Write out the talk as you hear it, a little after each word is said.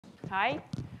Hi,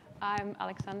 I'm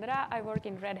Alexandra. I work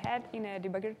in Red Hat in a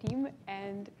debugger team,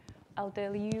 and I'll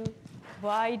tell you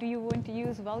why do you want to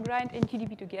use Valgrind and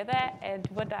GDB together and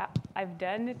what I've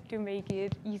done to make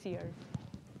it easier.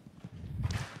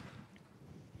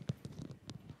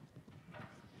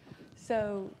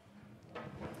 So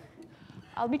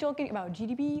I'll be talking about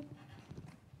GDB,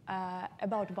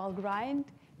 about Valgrind,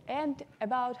 and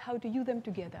about how to use them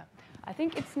together. I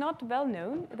think it's not well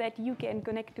known that you can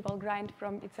connect to Valgrind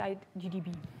from inside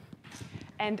GDB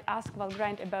and ask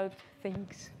Valgrind about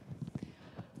things.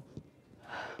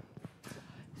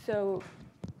 So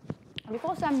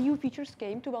before some new features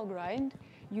came to Valgrind,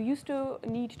 you used to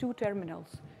need two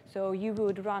terminals. So you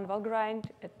would run Valgrind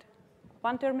at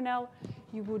one terminal,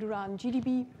 you would run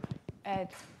GDB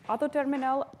at other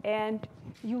terminal, and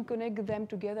you connect them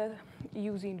together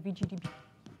using VGDB.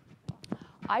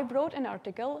 I wrote an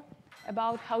article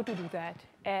about how to do that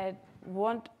and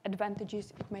what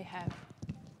advantages it may have.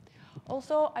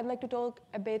 Also, I'd like to talk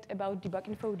a bit about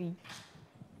debuginfo.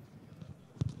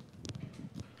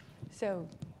 So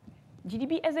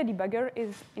GDB as a debugger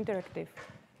is interactive.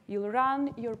 You'll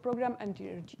run your program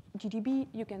under GDB,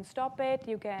 you can stop it,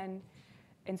 you can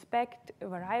inspect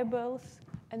variables,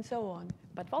 and so on.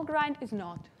 But Valgrind is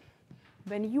not.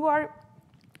 When you are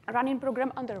running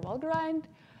program under Valgrind,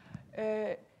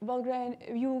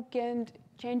 you can't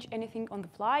change anything on the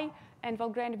fly, and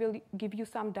Valgrind will give you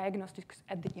some diagnostics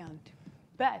at the end.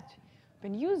 But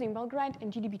when using Valgrind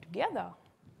and GDB together,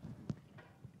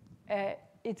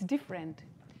 it's different.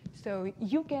 So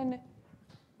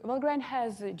Valgrind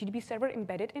has a GDB server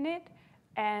embedded in it,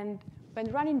 and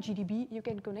when running GDB, you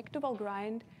can connect to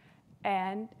Valgrind,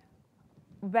 and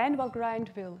when Valgrind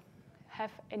will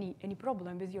have any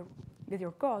problem with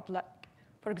your code, like,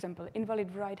 for example,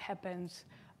 invalid write happens,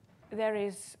 there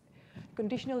is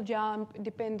conditional jump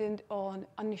dependent on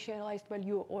uninitialized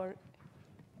value or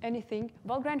anything,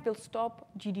 Valgrind will stop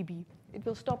GDB. It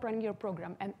will stop running your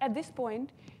program. And at this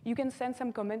point, you can send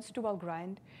some comments to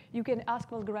Valgrind. You can ask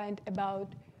Valgrind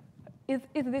about, is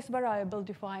this variable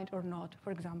defined or not,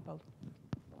 for example.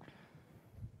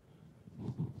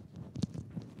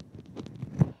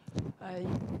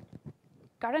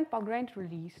 Current Valgrind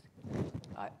release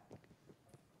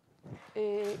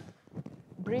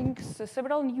brings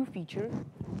several new features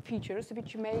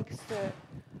which makes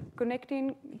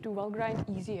connecting to Valgrind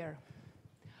easier.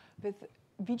 With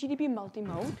VGDB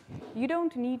multimode, you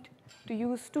don't need to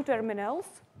use two terminals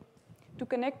to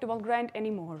connect to Valgrind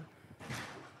anymore.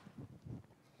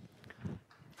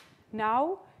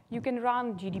 Now you can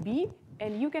run GDB,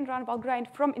 and you can run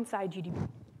Valgrind from inside GDB.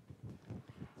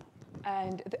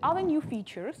 And the other new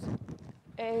features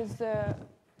is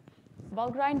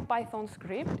Valgrind Python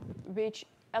script, which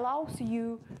allows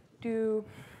you to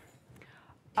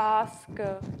ask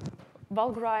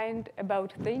Valgrind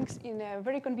about things in a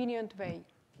very convenient way.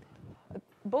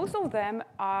 Both of them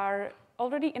are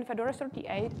already in Fedora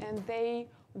 38, and they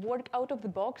work out of the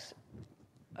box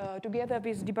together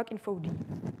with debuginfo.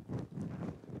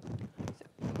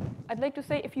 I'd like to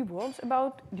say a few words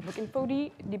about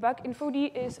debuginfo.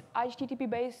 Debuginfo is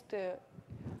HTTP-based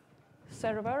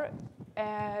server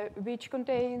which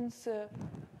contains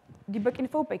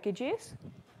debuginfo packages,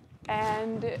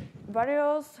 and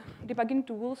various debugging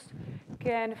tools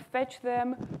can fetch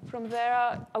them from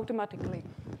there automatically.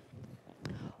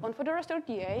 On Fedora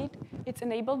 38, it's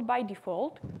enabled by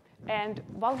default, and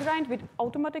Valgrind will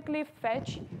automatically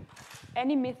fetch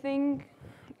any missing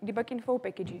debuginfo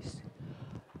packages.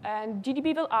 And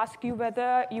GDB will ask you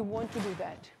whether you want to do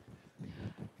that.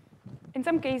 In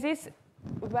some cases,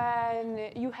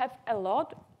 when you have a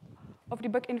lot of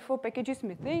debuginfo packages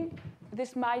missing,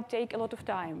 this might take a lot of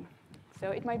time.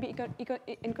 So it might be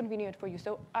inconvenient for you.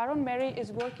 So Aaron Mary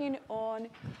is working on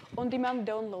on-demand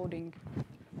downloading.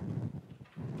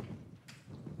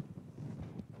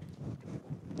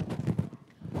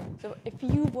 So a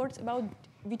few words about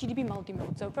VGDB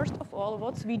multimode. So first of all,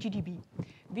 what's VGDB?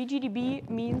 VGDB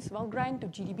means Valgrind to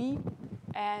GDB,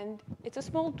 and it's a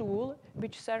small tool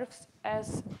which serves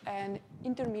as an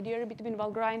intermediary between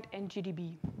Valgrind and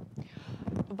GDB.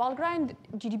 Valgrind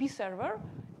GDB server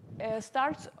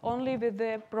starts only with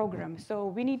the program, so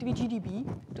we need VGDB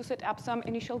to set up some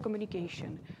initial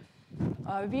communication.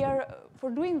 For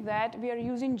doing that, we are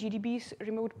using GDB's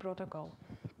remote protocol.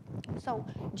 So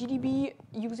GDB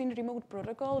using remote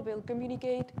protocol will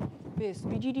communicate with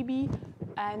VGDB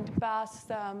and pass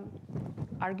some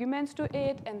arguments to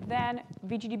it, and then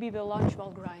VGDB will launch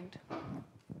Valgrind.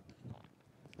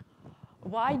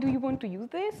 Why do you want to use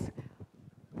this?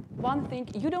 One thing,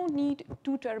 you don't need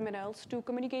two terminals to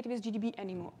communicate with GDB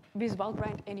anymore, with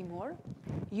Valgrind anymore.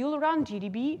 You'll run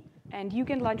GDB and you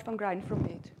can launch Valgrind from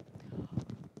it.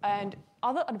 And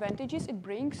other advantages it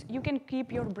brings, you can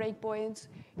keep your breakpoints,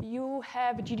 you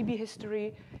have GDB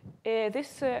history.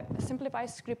 This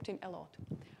simplifies scripting a lot.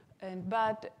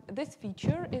 But this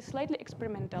feature is slightly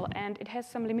experimental, and it has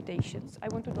some limitations I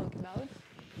want to talk about.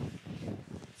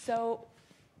 So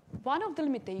one of the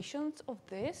limitations of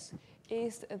this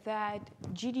is that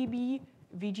GDB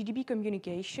VGDB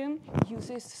communication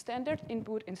uses standard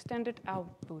input and standard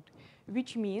output,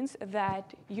 which means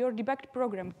that your debugged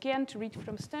program can't read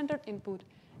from standard input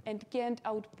and can't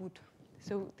output.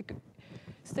 So the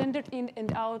standard in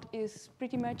and out is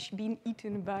pretty much being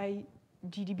eaten by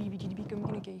GDB VGDB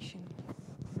communication.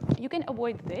 You can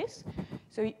avoid this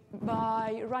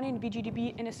by running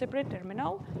VGDB in a separate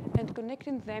terminal and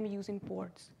connecting them using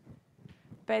ports.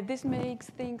 But this makes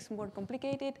things more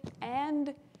complicated,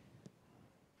 and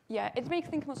it makes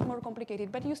things more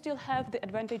complicated, but you still have the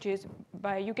advantages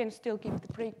you can still keep the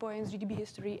breakpoints, GDB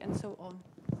history, and so on.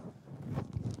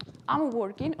 I'm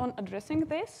working on addressing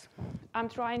this. I'm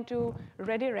trying to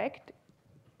redirect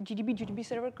GDB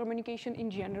server communication in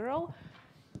general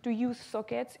to use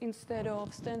sockets instead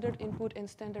of standard input and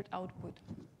standard output.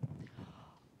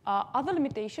 Other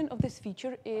limitation of this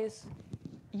feature is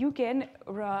you can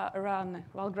run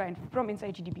Valgrind from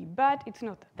inside GDB, but it's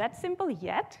not that simple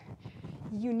yet.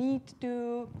 You need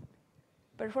to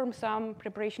perform some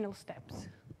preparational steps.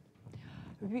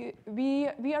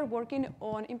 We are working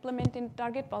on implementing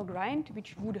target Valgrind,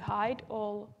 which would hide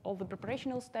all the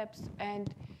preparational steps,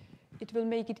 and it will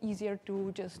make it easier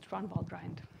to just run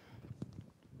Valgrind.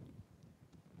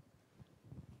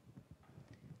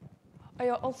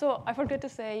 I forgot to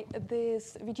say,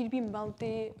 this VGDB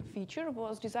multi feature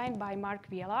was designed by Mark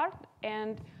Vielard,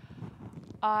 and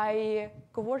I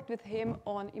co-worked with him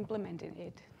on implementing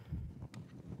it.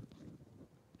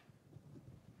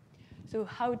 So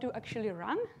how to actually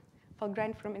run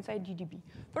Valgrind from inside GDB?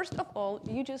 First of all,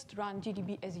 you just run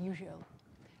GDB as usual.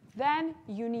 Then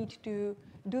you need to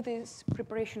do these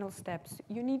preparational steps.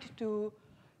 You need to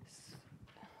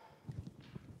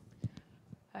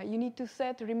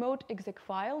set remote exec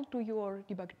file to your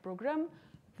debugged program.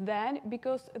 Then,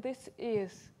 because this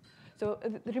is the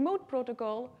remote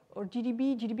protocol or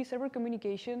GDB server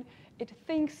communication, it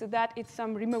thinks that it's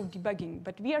some remote debugging,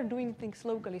 but we are doing things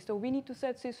locally, so we need to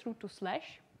set this route to /.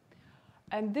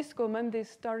 And this command,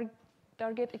 this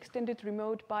target extended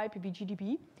remote pipe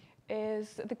VGDB,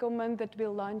 is the command that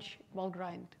will launch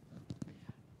Valgrind.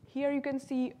 Here you can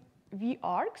see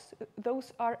vargs.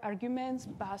 Those are arguments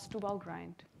passed to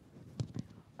Valgrind.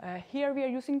 Here we are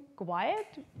using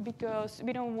quiet because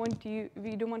we don't want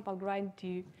Valgrind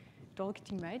to talk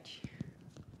too much.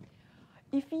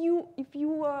 If you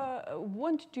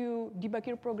want to debug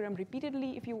your program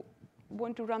repeatedly, if you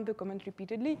want to run the command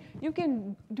repeatedly, you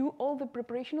can do all the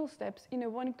preparational steps in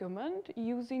one command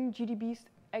using GDB's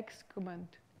X command.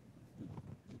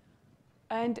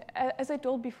 And as I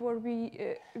told before,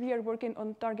 we are working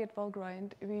on target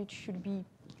Valgrind, which should be,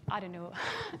 I don't know.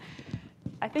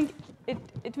 I think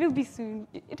it will be soon.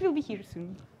 It will be here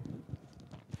soon.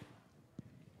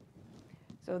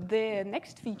 So the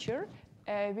next feature,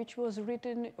 which was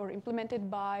written or implemented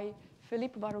by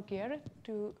Philippe Varroquier,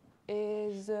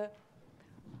 is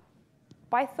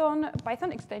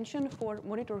Python extension for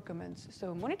monitor commands.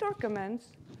 So monitor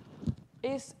commands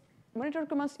is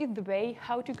the way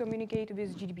how to communicate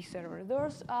with GDB server.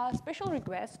 There's a special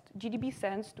request GDB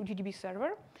sends to GDB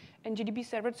server, and GDB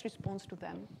server's response to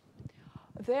them.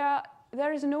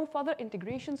 There is no further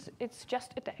integrations. It's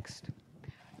just a text.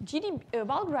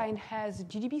 Valgrind has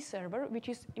GDB server, which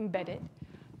is embedded,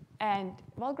 and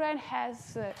Valgrind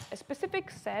has a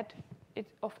specific set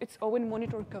of its own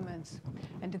monitor commands.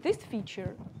 And this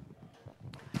feature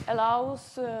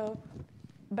allows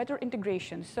better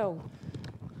integration. So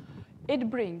it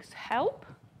brings help.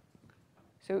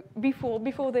 So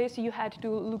before this, you had to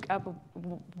look up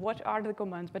what are the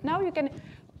commands. But now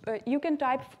you can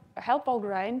type help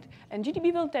Valgrind, and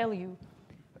GDB will tell you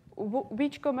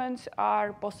which commands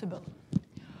are possible.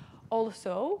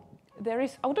 Also, there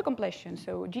is auto-completion.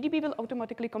 So GDB will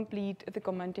automatically complete the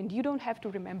command, and you don't have to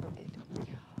remember it.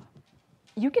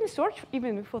 You can search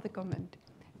even for the command.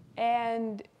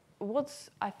 And what's,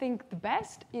 I think, the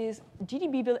best is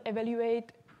GDB will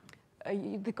evaluate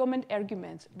the command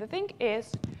arguments. The thing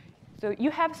is, so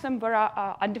you have some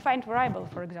undefined variable,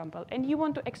 for example, and you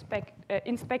want to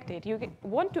inspect it. You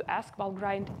want to ask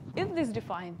Valgrind, is this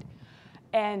defined?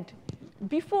 And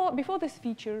before this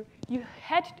feature,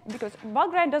 because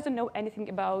Valgrind doesn't know anything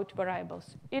about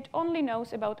variables. It only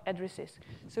knows about addresses.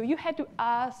 So you had to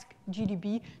ask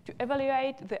GDB to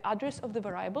evaluate the address of the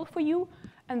variable for you,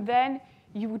 and then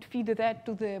you would feed that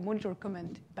to the monitor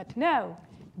command. But now,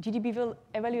 GDB will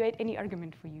evaluate any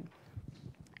argument for you,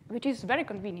 which is very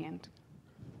convenient.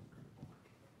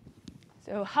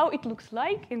 So how it looks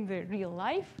like in the real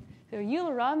life. So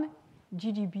you'll run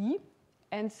GDB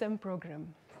and some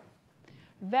program.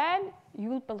 Then you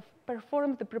will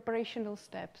perform the preparational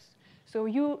steps. So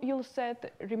you'll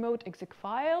set remote exec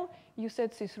file, you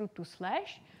set sysroot to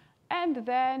 /, and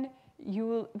then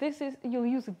you'll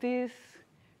use this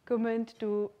command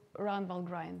to run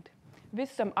Valgrind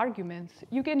with some arguments.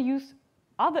 You can use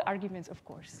other arguments, of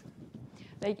course.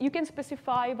 Like you can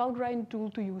specify Valgrind tool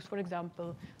to use, for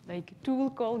example, like tool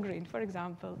call grind, for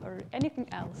example, or anything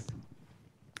else.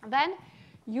 Then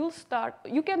you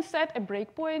can set a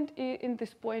breakpoint in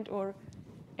this point or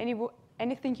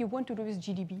anything you want to do with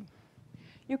GDB.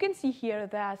 You can see here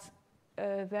that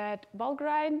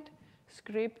Valgrind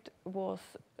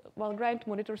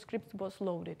monitor script was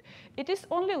loaded. It is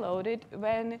only loaded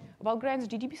when Valgrind's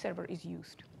GDB server is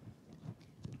used.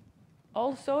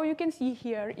 Also, you can see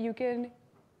here, you can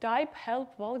type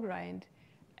help Valgrind,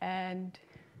 and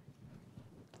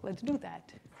let's do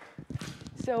that.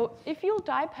 So if you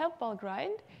type help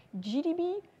Valgrind,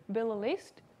 GDB will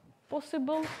list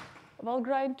possible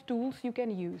Valgrind tools you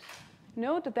can use.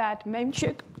 Note that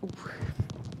memcheck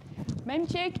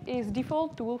is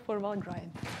default tool for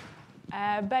Valgrind,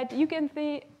 but you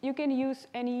can use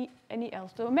any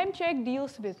else. So memcheck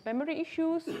deals with memory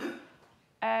issues,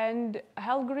 and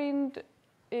Valgrind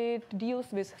it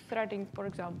deals with threading, for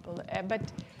example. But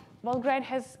Valgrind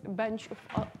has a bunch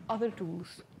of other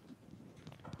tools.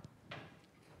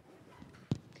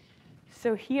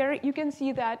 So here you can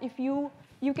see that if you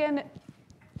can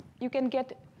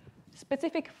get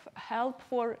specific help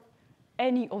for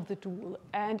any of the tool,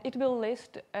 and it will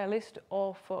list a list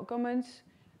of commands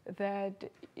that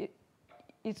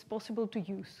it's possible to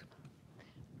use.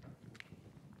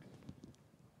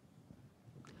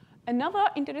 Another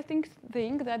interesting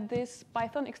thing that this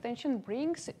Python extension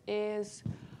brings is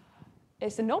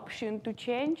an option to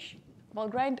change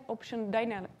Valgrind option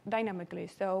dynamically.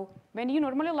 So when you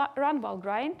normally run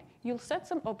Valgrind, you'll set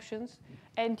some options,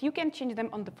 and you can change them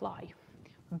on the fly.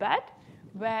 But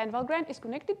when Valgrind is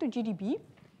connected to GDB,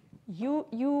 you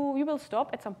will stop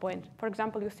at some point. For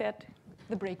example, you set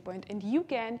the breakpoint, and you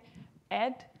can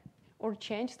add or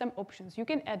change some options. You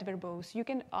can add verbose. You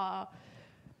can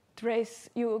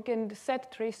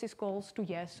set traces calls to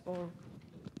yes or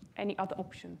any other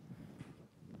option.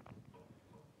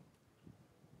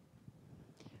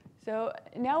 So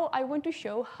now I want to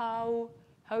show how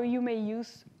you may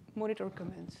use monitor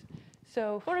commands.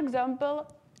 So for example,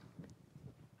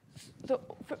 the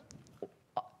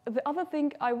other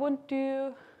thing I want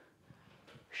to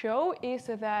show is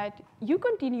that you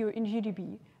continue in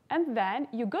GDB, and then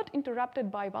you got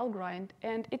interrupted by Valgrind,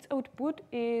 and its output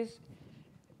is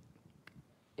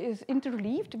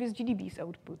interleaved with GDB's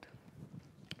output.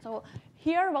 So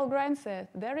here Valgrind says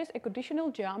there is a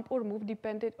conditional jump or move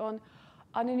dependent on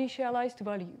uninitialized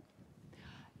value.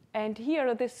 And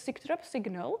here this interrupt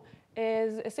signal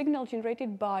is a signal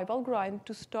generated by Valgrind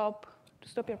to stop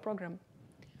your program.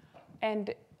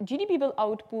 And GDB will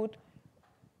output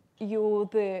you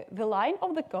the line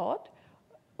of the code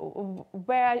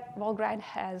where Valgrind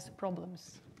has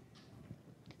problems.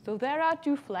 So there are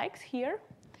two flags here,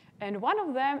 and one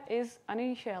of them is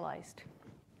uninitialized.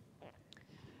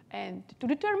 And to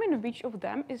determine which of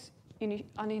them is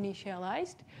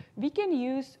uninitialized, we can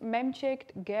use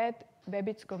memcheck get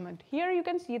babits command. Here you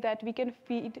can see that we can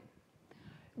feed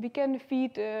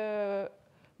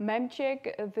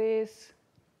memcheck this,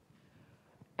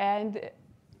 and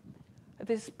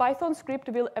this Python script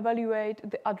will evaluate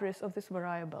the address of this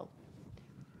variable.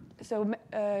 So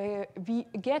we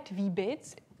get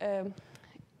vbits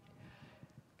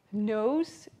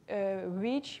knows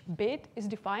which bit is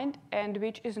defined and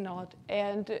which is not.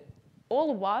 And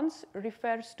all ones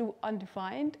refers to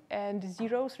undefined, and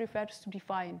zeros refers to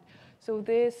defined. So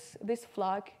this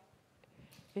flag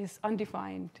is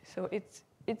undefined. So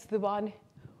it's the one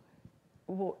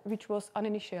which was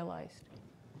uninitialized.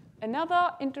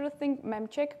 Another interesting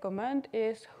memcheck command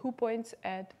is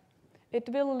whopoints_add. It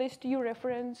will list you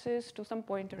references to some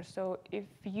pointers. So if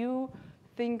you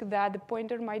think that the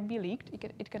pointer might be leaked,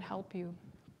 it can help you.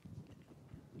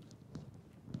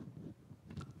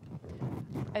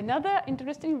 Another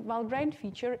interesting Valgrind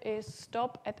feature is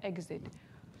stop at exit.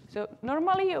 So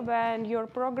normally when your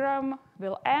program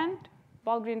will end,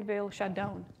 Valgrind will shut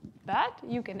down. But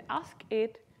you can ask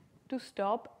it to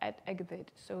stop at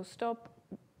exit. So stop.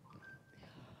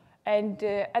 And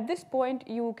at this point,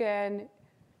 you can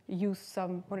use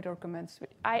some monitor commands.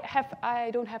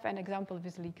 I don't have an example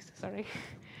with leaks, sorry.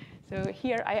 So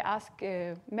here I ask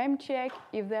memcheck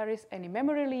if there is any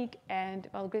memory leak, and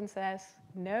Valgrind says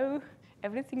no,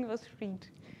 everything was read.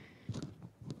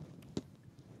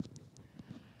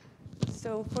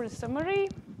 So for a summary,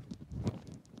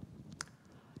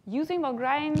 using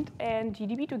Valgrind and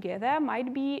GDB together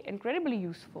might be incredibly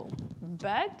useful,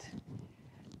 but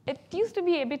it used to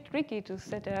be a bit tricky to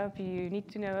set up. You need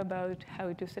to know about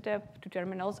how to set up two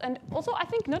terminals, and also I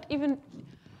think not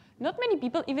many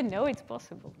people even know it's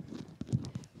possible.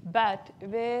 But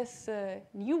with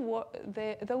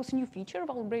those new features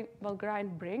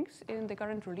Valgrind brings in the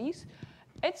current release,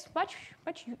 it's much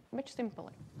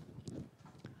simpler.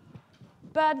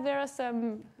 But there are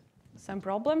some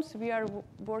problems we are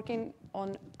working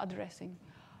on addressing.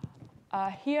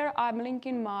 Here I'm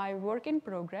linking my work in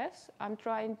progress. I'm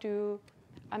trying to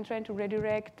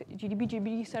redirect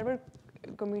GDB server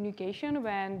communication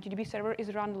when GDB server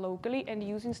is run locally and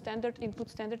using standard input,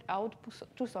 standard out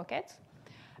two sockets.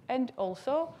 And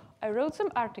also, I wrote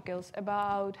some articles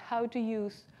about how to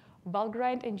use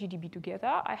Valgrind and GDB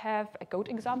together. I have a code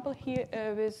example here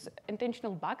with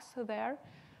intentional bugs there.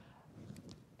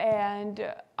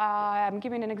 And I'm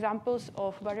giving an examples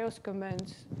of various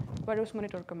commands, various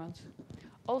monitor commands.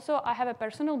 Also, I have a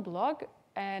personal blog,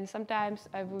 and sometimes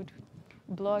I would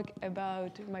blog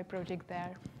about my project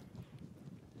there.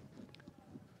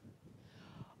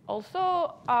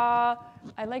 Also,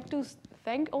 I'd like to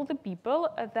thank all the people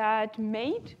that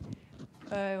made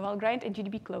Valgrind and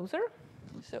GDB closer.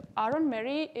 So Aaron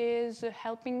Mary is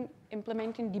helping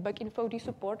implementing debuginfo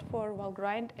support for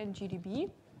Valgrind and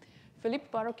GDB. Philippe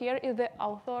Barroquier is the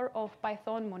author of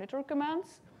Python monitor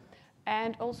commands.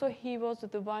 And also he was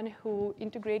the one who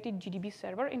integrated GDB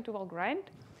server into Valgrind.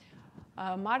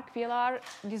 Mark Villar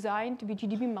designed the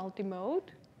GDB multimode,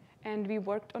 and we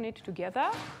worked on it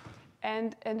together.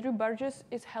 And Andrew Burgess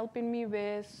is helping me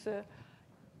with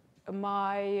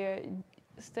my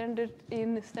standard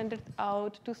in, standard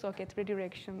out two socket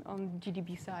redirection on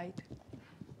GDB side.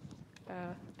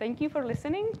 Thank you for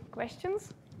listening.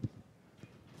 Questions?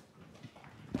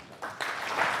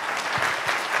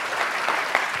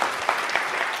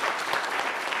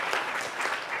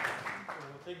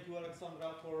 Thank you,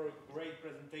 Alexandra, for a great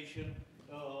presentation.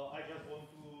 I just want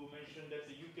to mention that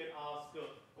you can ask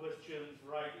questions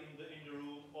right in the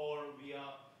room or via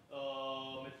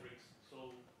metrics.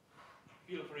 So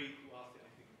feel free to ask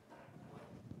anything.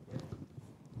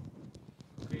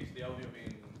 Okay, is the audio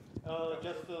being?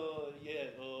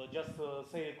 Just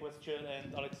say a question,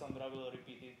 and Alexandra will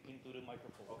repeat it into the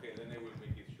microphone. Okay, then I will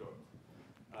make it short.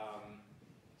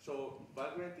 So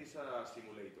Valgrind is a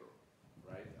simulator,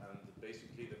 right? And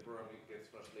basically the program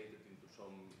gets translated into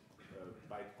some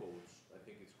bytecodes. I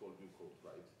think it's called Ucode,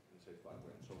 right? Inside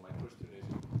Valgrind. So my question is,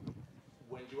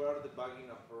 when you are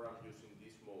debugging a program using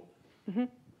this mode,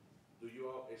 do you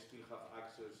still have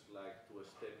access like to a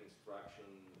step instruction,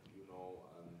 you know,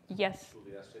 and Yes. to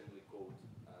the assembly code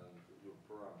and your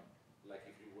program, like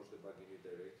if you was debugging it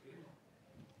directly?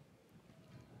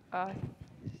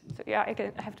 So yeah,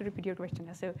 I have to repeat your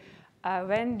question. So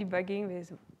when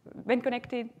debugging when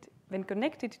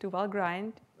connected to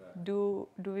Valgrind, do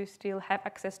we still have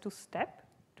access to step,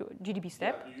 to GDB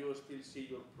step? Yeah, do you still see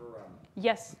your program?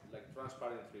 Yes. Like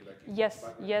transparently, like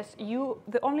Yes.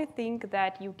 The only thing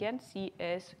that you can see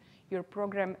is your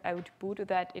program output,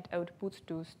 that it outputs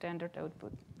to standard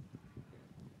output.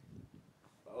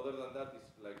 But other than that,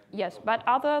 it's like yes, but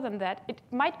other than that, it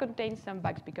might contain some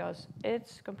bugs because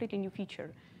it's a completely new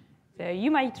feature. So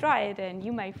you might try it and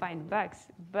you might find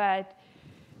bugs, but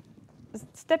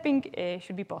stepping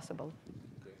should be possible.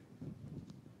 Okay.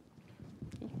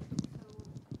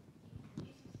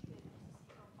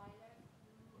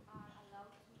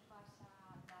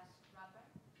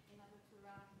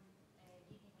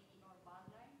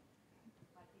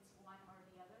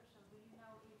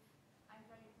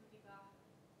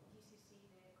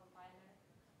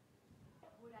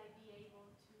 Would I be able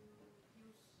to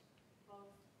use both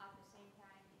at the same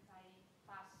time if I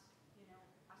pass, you know,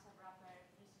 as a wrapper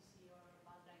GCC or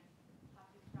Valgrind? Have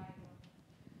you tried it?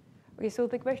 Okay, so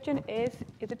the question is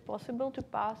it possible to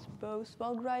pass both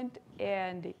Valgrind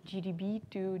and GDB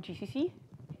to GCC?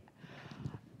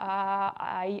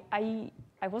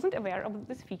 I wasn't aware of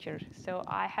this feature, so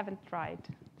I haven't tried.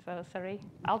 So sorry,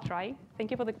 I'll try. Thank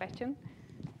you for the question.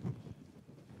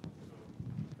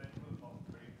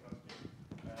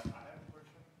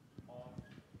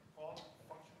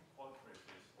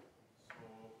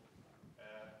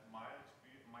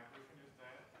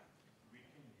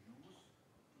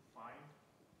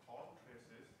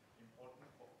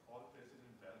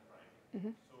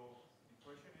 So the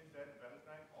question is that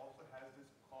Valgrind also has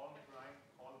this call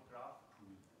graph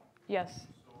tool. Yes.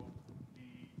 So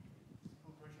the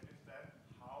simple question is that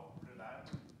how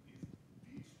reliable is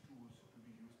these tools to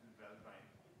be used in Valgrind?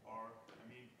 Or, I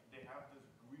mean, they have this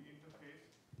GUI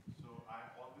interface, so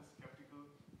I'm always skeptical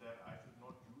that I should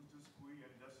not use this GUI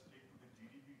and just stick to the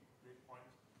GDB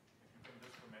breakpoints. If you can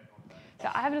just comment on that.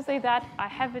 So I have to say that I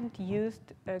haven't used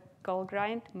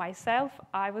Valgrind myself.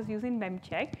 I was using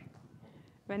memcheck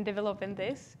when developing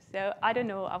this. So I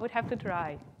don't know. I would have to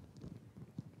try.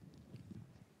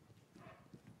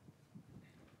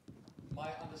 My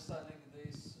understanding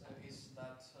this is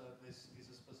that this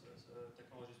is a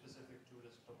technology-specific to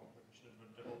desktop application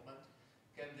development.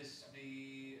 Can this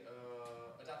be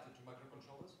adapted to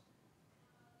microcontrollers?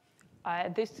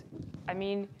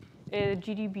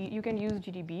 GDB. You can use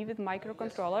GDB with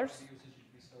microcontrollers. Yes, you use a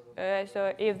GDB server.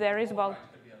 So if there is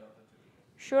Valgrind can be adapted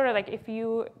to. Sure, like if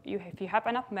you have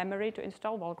enough memory to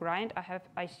install Valgrind, I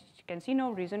can see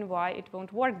no reason why it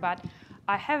won't work. But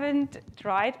I haven't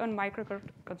tried on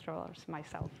microcontrollers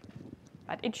myself.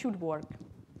 But it should work.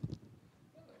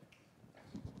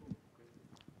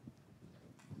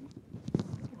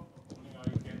 Only I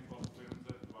can confirm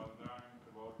that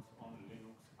Valgrind works on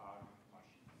Linux ARM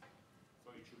machines, so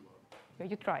it should work. Yeah,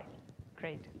 you try.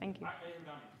 Great, thank you. I have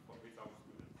done it with our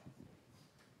students.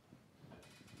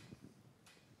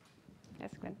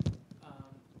 Yes, Glenn.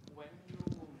 When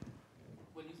using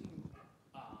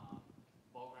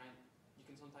Valgrind, you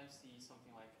can sometimes see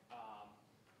something like a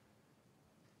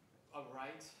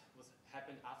write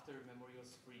happened after memory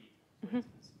was free, for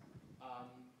instance.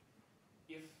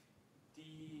 If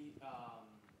the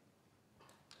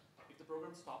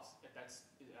program stops at that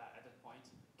point,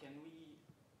 can we,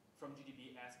 from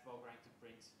GDB, ask Valgrind to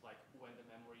print like when the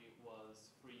memory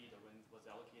was freed or when it was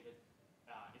allocated?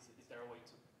 Is there a way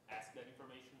to ask that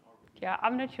information? Or Yeah,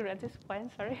 I'm not sure at this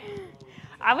point, sorry.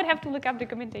 I would have to look up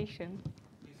documentation.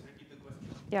 Please repeat the question.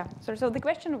 Yeah, so the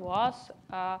question was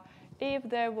if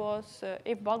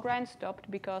Valgrind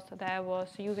stopped because there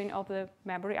was using of the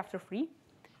memory after free,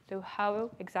 so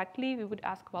how exactly we would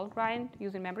ask Valgrind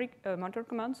using memory monitor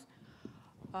commands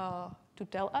to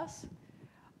tell us?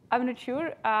 I'm not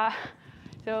sure.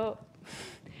 So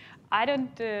I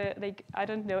don't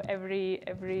know every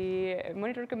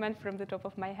monitor command from the top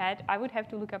of my head. I would have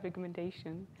to look up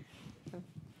documentation. So.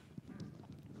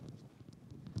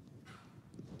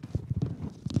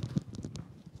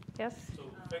 Yes. So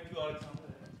thank you, Alexandra.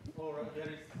 Or there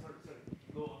is sorry,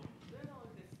 go on. Do you know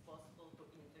if it's possible to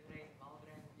integrate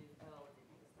Valgrind with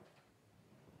LLDB?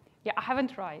 Yeah, I haven't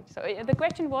tried. So the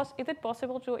question was, is it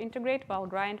possible to integrate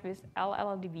Valgrind with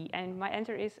LLDB? And my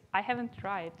answer is, I haven't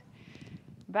tried.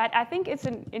 But I think it's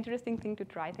an interesting thing to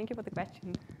try. Thank you for the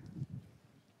question.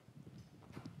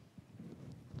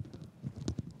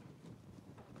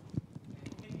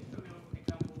 Can you show me an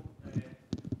example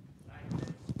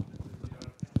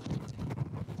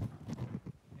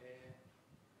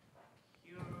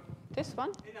This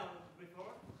one?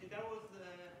 before there was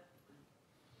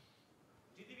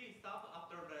GDB stuff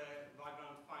after the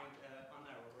Valgrind find an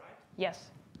error, right?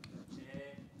 Yes.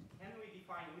 Can we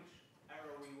define which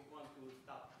error we want to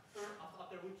stop?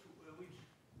 After which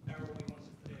error we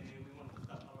want to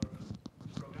stop our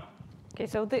program? Okay,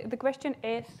 so the question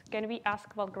is, can we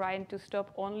ask Valgrind to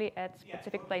stop only at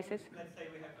specific places? Let's say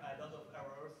we have a lot of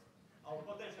errors, or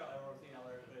potential errors in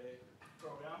our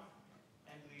program,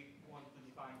 and we want to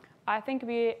define. I think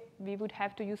we would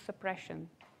have to use suppression.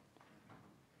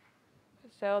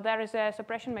 So there is a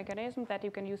suppression mechanism that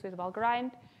you can use with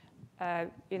Valgrind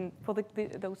for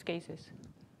those cases.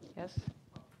 Yes.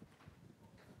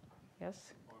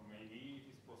 Yes. Or maybe it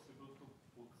is possible to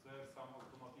put there some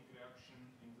automatic reaction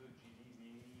in the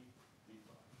GDB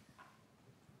define.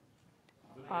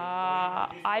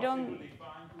 I don't.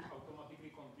 Define to automatically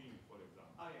continue, for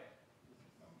example. Oh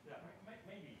yeah.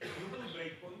 Maybe you will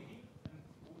breakpoint it and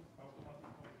put automatic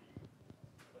continue.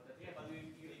 But you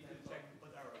need to check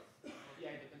what errors.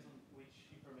 yeah, it depends on which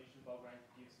information Valgrind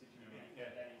gives to GDB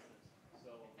at that instance.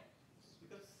 So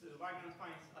Because Valgrind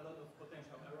finds a lot of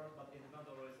potential errors, but it's not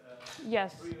always.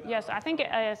 Yes. real Yes. error. I think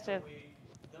So we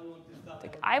don't want to stop.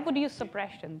 I would use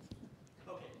suppressions.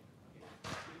 Okay.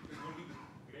 It will be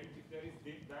great if there is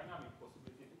dynamic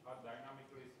possibility to add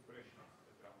dynamically suppressions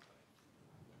at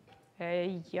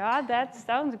runtime. Yeah, that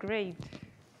sounds great.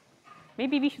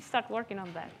 Maybe we should start working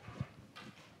on that.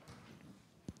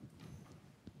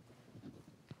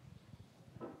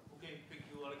 Okay, thank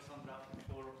you, Alexandra,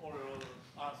 for all your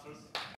answers.